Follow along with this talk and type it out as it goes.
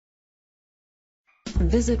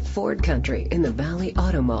Visit Ford Country in the Valley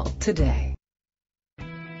Auto Mall today.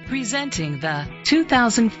 Presenting the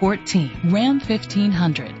 2014 Ram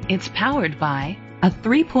 1500. It's powered by a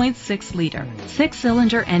 3.6-liter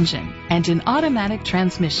six-cylinder engine and an automatic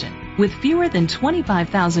transmission. With fewer than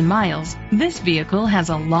 25,000 miles, this vehicle has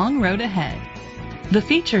a long road ahead. The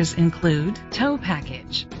features include tow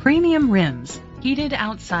package, premium rims, heated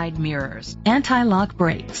outside mirrors, anti-lock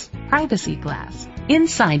brakes, privacy glass.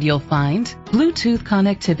 Inside you'll find Bluetooth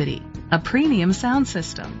connectivity, a premium sound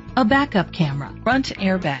system, a backup camera, front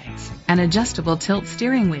airbags, an adjustable tilt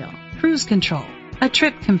steering wheel, cruise control, a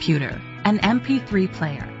trip computer, an MP3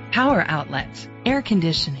 player, power outlets, air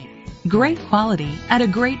conditioning. Great quality at a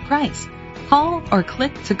great price. Call or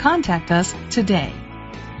click to contact us today.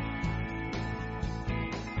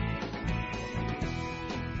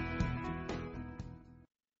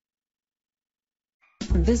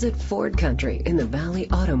 Visit Ford Country in the Valley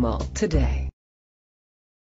Auto Mall today.